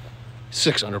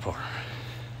 6 under par.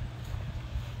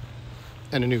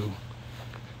 And a new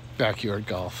backyard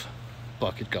golf,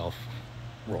 bucket golf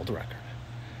world record.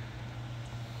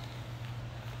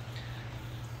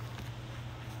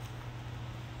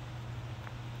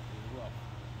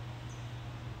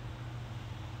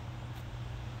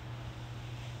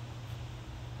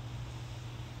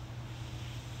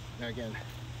 Now again,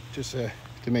 just to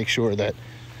make sure that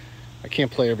I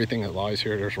can't play everything that lies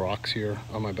here. There's rocks here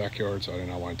on my backyard, so I do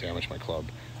not want to damage my club.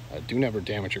 Do never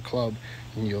damage your club,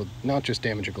 and you'll not just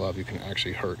damage your glove, you can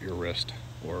actually hurt your wrist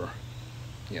or,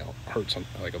 you know, hurt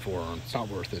something like a forearm. It's not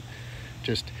worth it.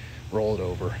 Just roll it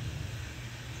over.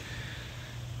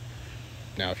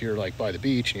 Now, if you're like by the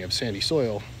beach and you have sandy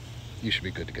soil, you should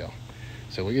be good to go.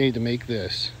 So we need to make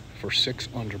this for 6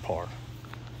 under par.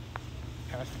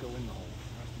 Has to go in the hole.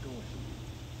 Has to go in.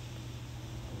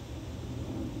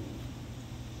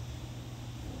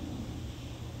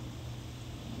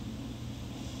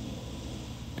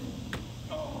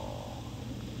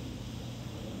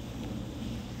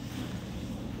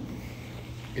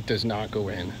 It does not go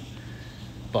in,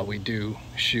 but we do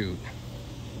shoot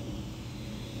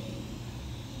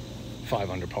 5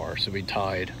 under par, so we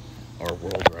tied our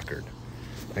world record.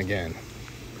 Again,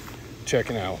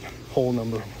 checking out hole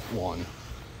number 1,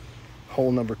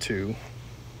 hole number 2.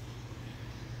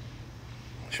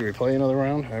 Should we play another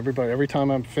round? Every time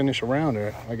I finish a round,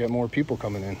 I get more people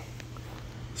coming in.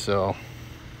 So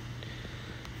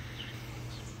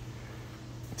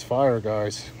it's fire,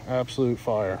 guys. Absolute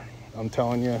fire. I'm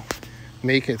telling you,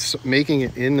 making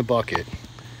it in the bucket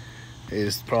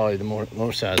is probably the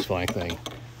most satisfying thing.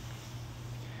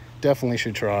 Definitely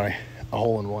should try a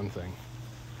hole-in-one thing.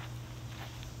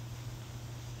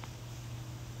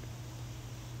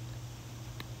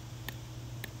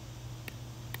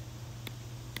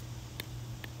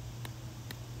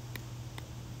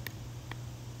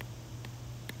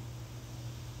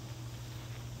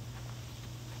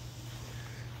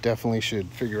 Definitely should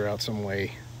figure out some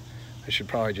way. I should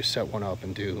probably just set one up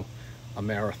and do a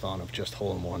marathon of just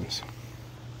hole-in-ones.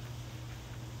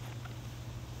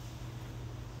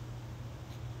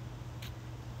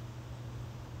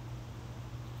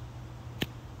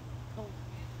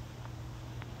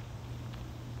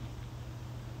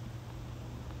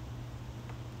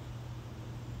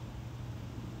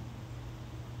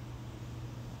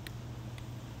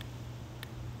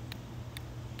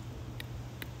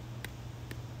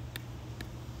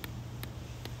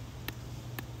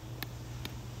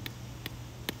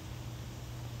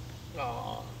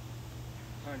 Oh,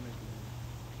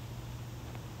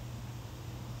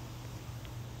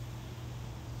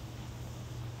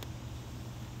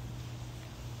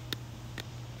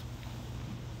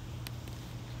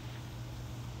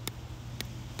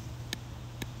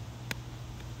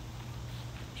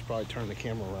 should probably turn the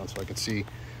camera around so I can see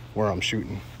where I'm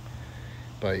shooting.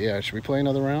 But yeah, should we play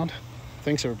another round?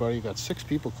 Thanks everybody. Got 6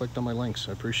 people clicked on my links.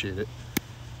 I appreciate it.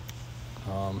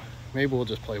 Maybe we'll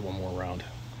just play one more round.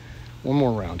 One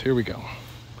more round. Here we go.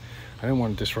 I didn't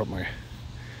want to disrupt my...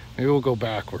 Maybe we'll go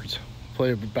backwards.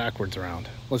 Play a backwards round.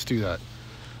 Let's do that.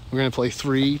 We're going to play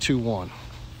 3, 2, 1.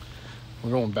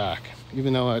 We're going back.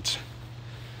 Even though it's...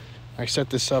 I set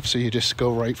this up so you just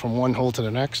go right from one hole to the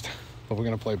next. But we're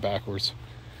going to play backwards.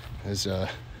 As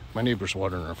my neighbor's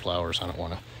watering her flowers. I don't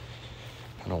want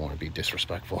to be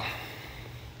disrespectful.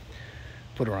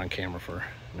 Put her on camera for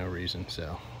no reason.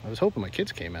 So I was hoping my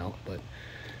kids came out, but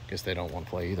I guess they don't want to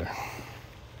play either.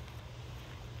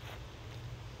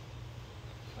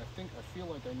 I feel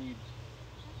like I need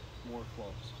more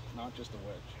clubs, not just a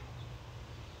wedge.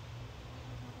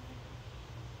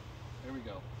 There we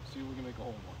go. See if we can make a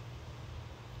hole in one.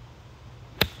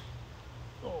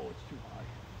 Oh, it's too high.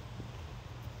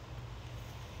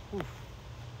 Oof.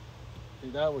 See,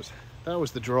 that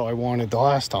was the draw I wanted the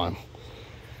last time.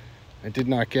 I did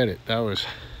not get it. That was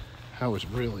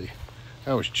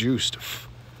juiced.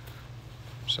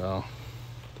 So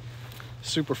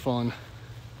super fun.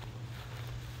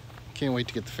 Can't wait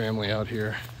to get the family out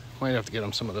here. Might have to get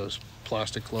them some of those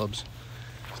plastic clubs.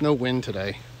 There's no wind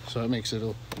today, so it makes it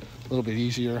a little bit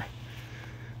easier.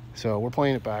 So we're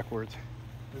playing it backwards.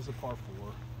 This is a par 4.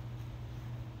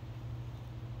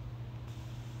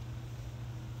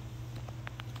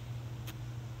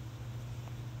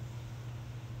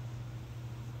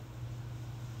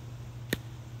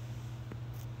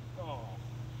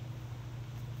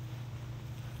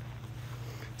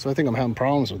 So I think I'm having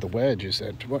problems with the wedge, is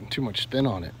that there's too much spin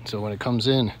on it. So when it comes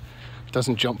in, it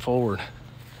doesn't jump forward.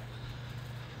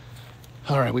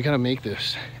 All right, we gotta make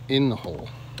this in the hole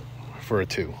for a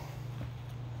 2.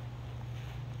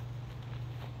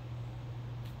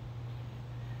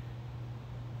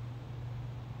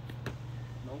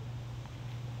 Nope.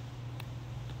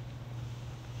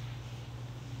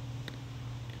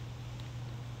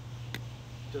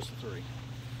 Just a 3.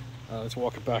 Let's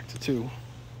walk it back to 2.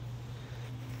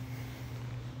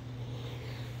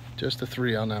 Just a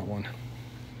 3 on that one.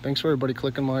 Thanks for everybody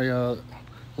clicking my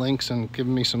links and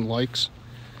giving me some likes.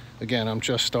 Again, I'm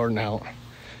just starting out.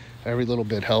 Every little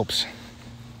bit helps.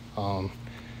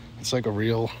 It's like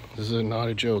this is not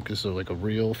a joke, this is like a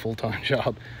real full-time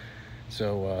job.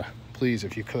 So please,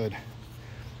 if you could,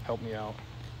 help me out.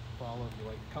 Follow if you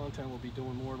like the content. We'll be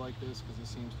doing more like this because this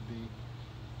seems to be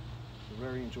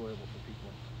very enjoyable for people.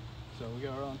 So we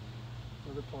got on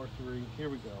another par 3. Here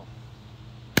we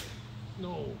go.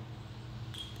 No.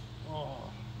 Oh.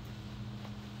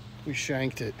 We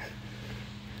shanked it.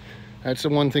 That's the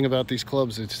one thing about these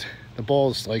clubs. It's the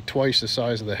ball's like twice the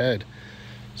size of the head.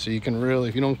 So you can really,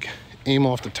 if you don't aim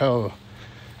off the toe,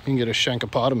 you can get a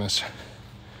shankopotamus.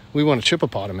 We want a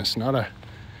chipopotamus, not a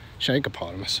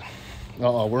shankopotamus.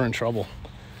 Uh-oh, we're in trouble.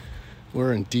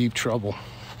 We're in deep trouble.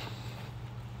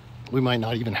 We might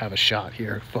not even have a shot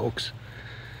here, folks.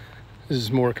 This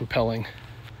is more compelling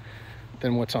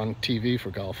than what's on TV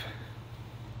for golf.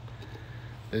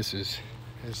 This is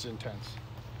intense.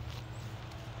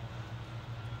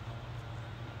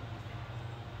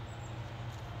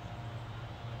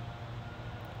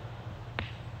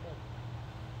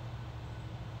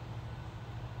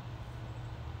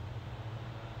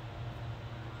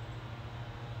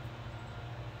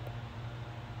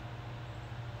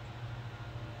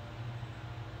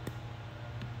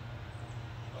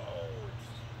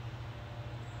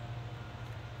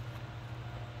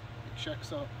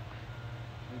 Checks up.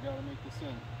 We gotta make this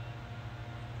in.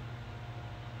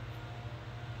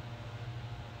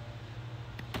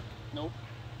 Nope.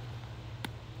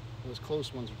 Those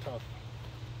close ones are tough.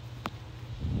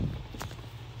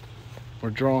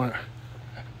 We're drawing.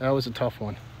 That was a tough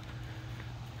one.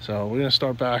 So we're gonna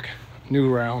start back. New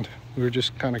round. We were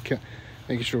just kind of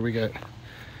making sure we get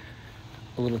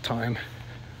a little time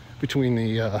between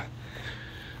the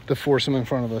foursome in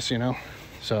front of us, you know.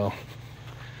 So.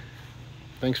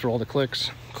 Thanks for all the clicks.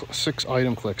 6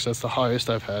 item clicks. That's the highest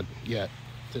I've had yet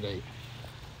to date.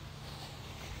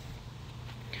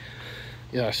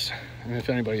 Yes, and if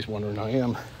anybody's wondering, I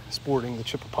am sporting the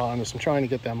Chipopotamus. I'm trying to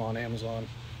get them on Amazon.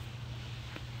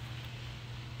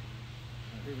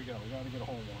 Here we go. We got to get a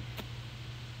hole one.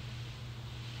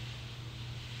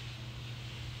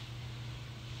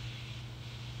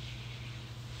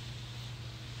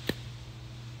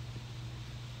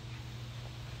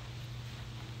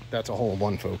 That's a hole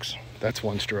one, folks. That's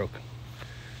one stroke.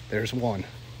 There's one.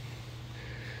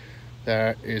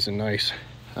 That is a nice,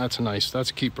 that's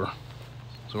a keeper.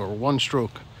 So we're one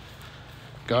stroke.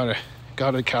 Gotta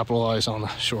capitalize on the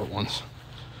short ones.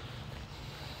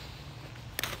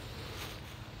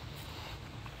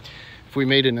 If we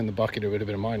made it in the bucket, it would have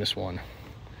been a -1.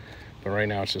 But right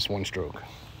now it's just one stroke.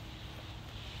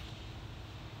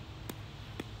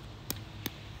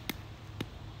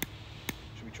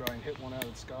 Should we try and hit one out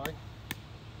of the sky?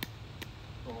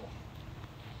 Oh. No,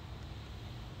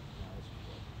 that's too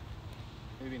close.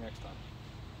 Maybe next time.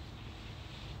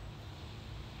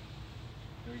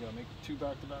 There we go. Make 2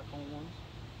 back-to-back hole ones.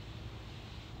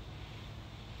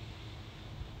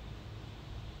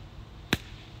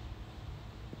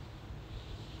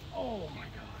 Oh my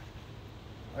God.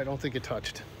 I don't think it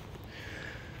touched.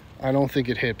 I don't think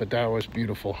it hit, but that was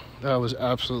beautiful. That was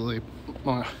absolutely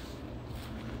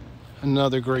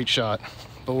another great shot.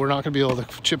 But we're not going to be able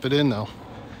to chip it in, though.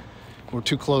 We're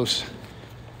too close.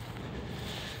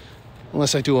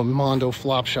 Unless I do a Mondo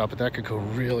flop shot, but that could go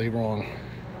really wrong.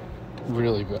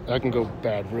 Really bad. That can go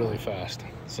bad really fast.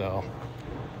 So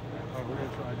we're going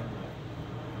to try it anyway.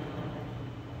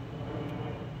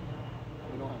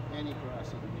 We don't have any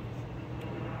grass underneath.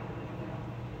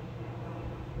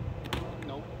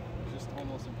 Nope. Just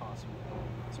almost impossible.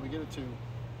 So we get a 2.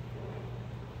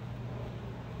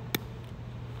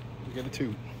 We get a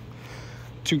 2.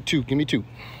 2. Give me 2.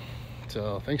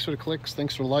 So thanks for the clicks.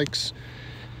 Thanks for the likes.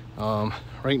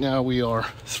 Right now we are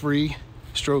 3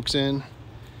 strokes in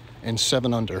and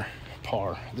 7 under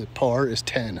par. The par is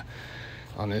 10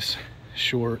 on this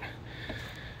short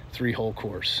 3-hole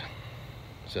course.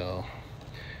 So,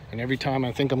 and every time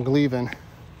I think I'm leaving,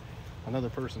 another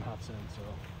person hops in. So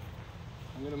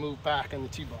I'm gonna move back in the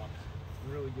tee box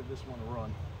and really give this one a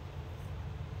run.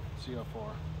 See how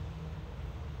far.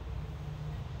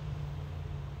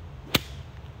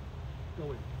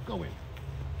 Go in.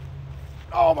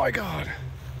 Oh my God.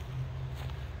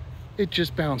 It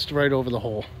just bounced right over the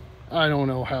hole. I don't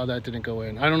know how that didn't go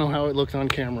in. I don't know how it looked on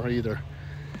camera either.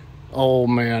 Oh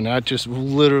man, that just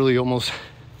literally almost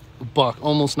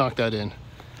knocked that in.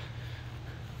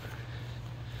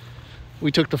 We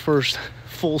took the first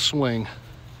full swing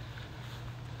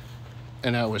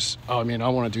and that was, I mean, I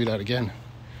want to do that again.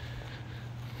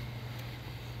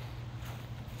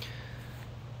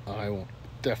 I will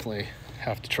definitely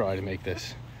have to try to make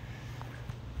this.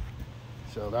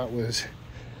 So that was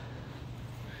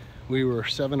We were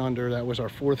 7 under. That was our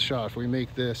 4th shot. If we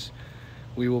make this,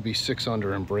 we will be 6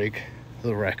 under and break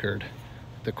the record,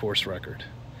 the course record.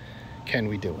 Can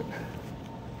we do it?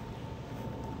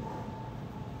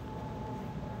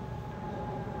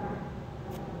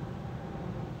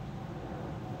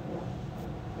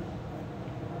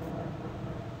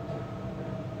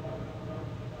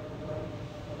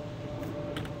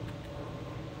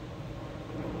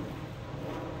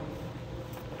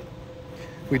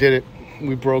 We did it.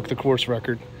 We broke the course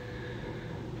record.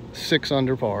 6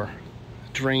 under par.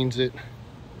 Drains it.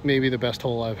 Maybe the best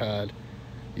hole I've had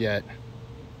yet.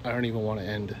 I don't even want to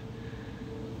end.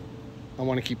 I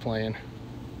want to keep playing.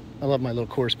 I love my little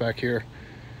course back here.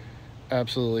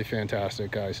 Absolutely fantastic,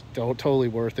 guys. Totally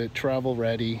worth it. Travel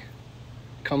ready.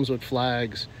 Comes with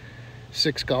flags.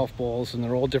 6 golf balls, and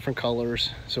they're all different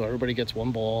colors, so everybody gets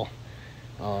 1 ball.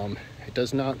 It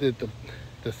does not, the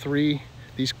 3,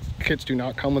 these kits do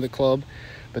not come with a club,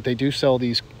 but they do sell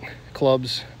these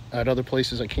clubs at other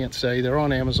places I can't say. They're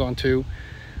on Amazon too.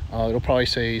 It'll probably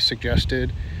say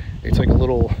suggested. It's like a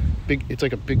little big, it's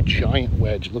like a big giant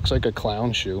wedge. It looks like a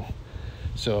clown shoe.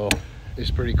 So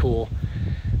it's pretty cool.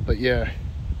 But yeah,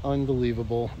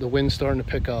 unbelievable. The wind's starting to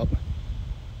pick up.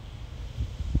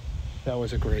 That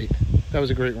was a great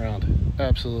round.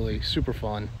 Absolutely super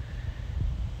fun.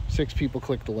 6 people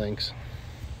clicked the links.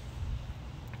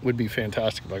 Would be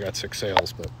fantastic if I got 6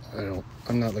 sales, but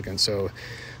I'm not looking. So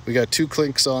we got 2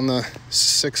 clicks on the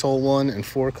 6-hole one and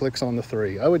 4 clicks on the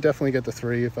 3. I would definitely get the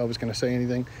 3 if I was going to say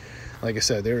anything. Like I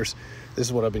said, this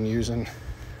is what I've been using.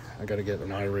 I got to get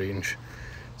an eye range.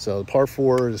 So the par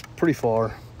 4 is pretty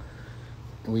far.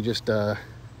 And we just got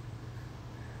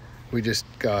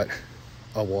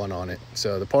a 1 on it.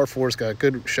 So the par 4's got a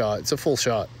good shot. It's a full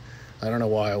shot. I don't know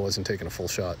why I wasn't taking a full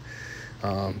shot.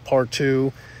 Par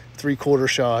 2, 3/4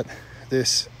 shot.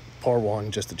 This par 1,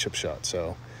 just a chip shot.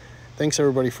 So thanks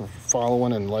everybody for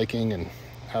following and liking and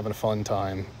having a fun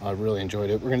time. I really enjoyed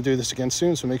it. We're going to do this again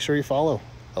soon, so make sure you follow.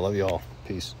 I love you all.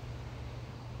 Peace.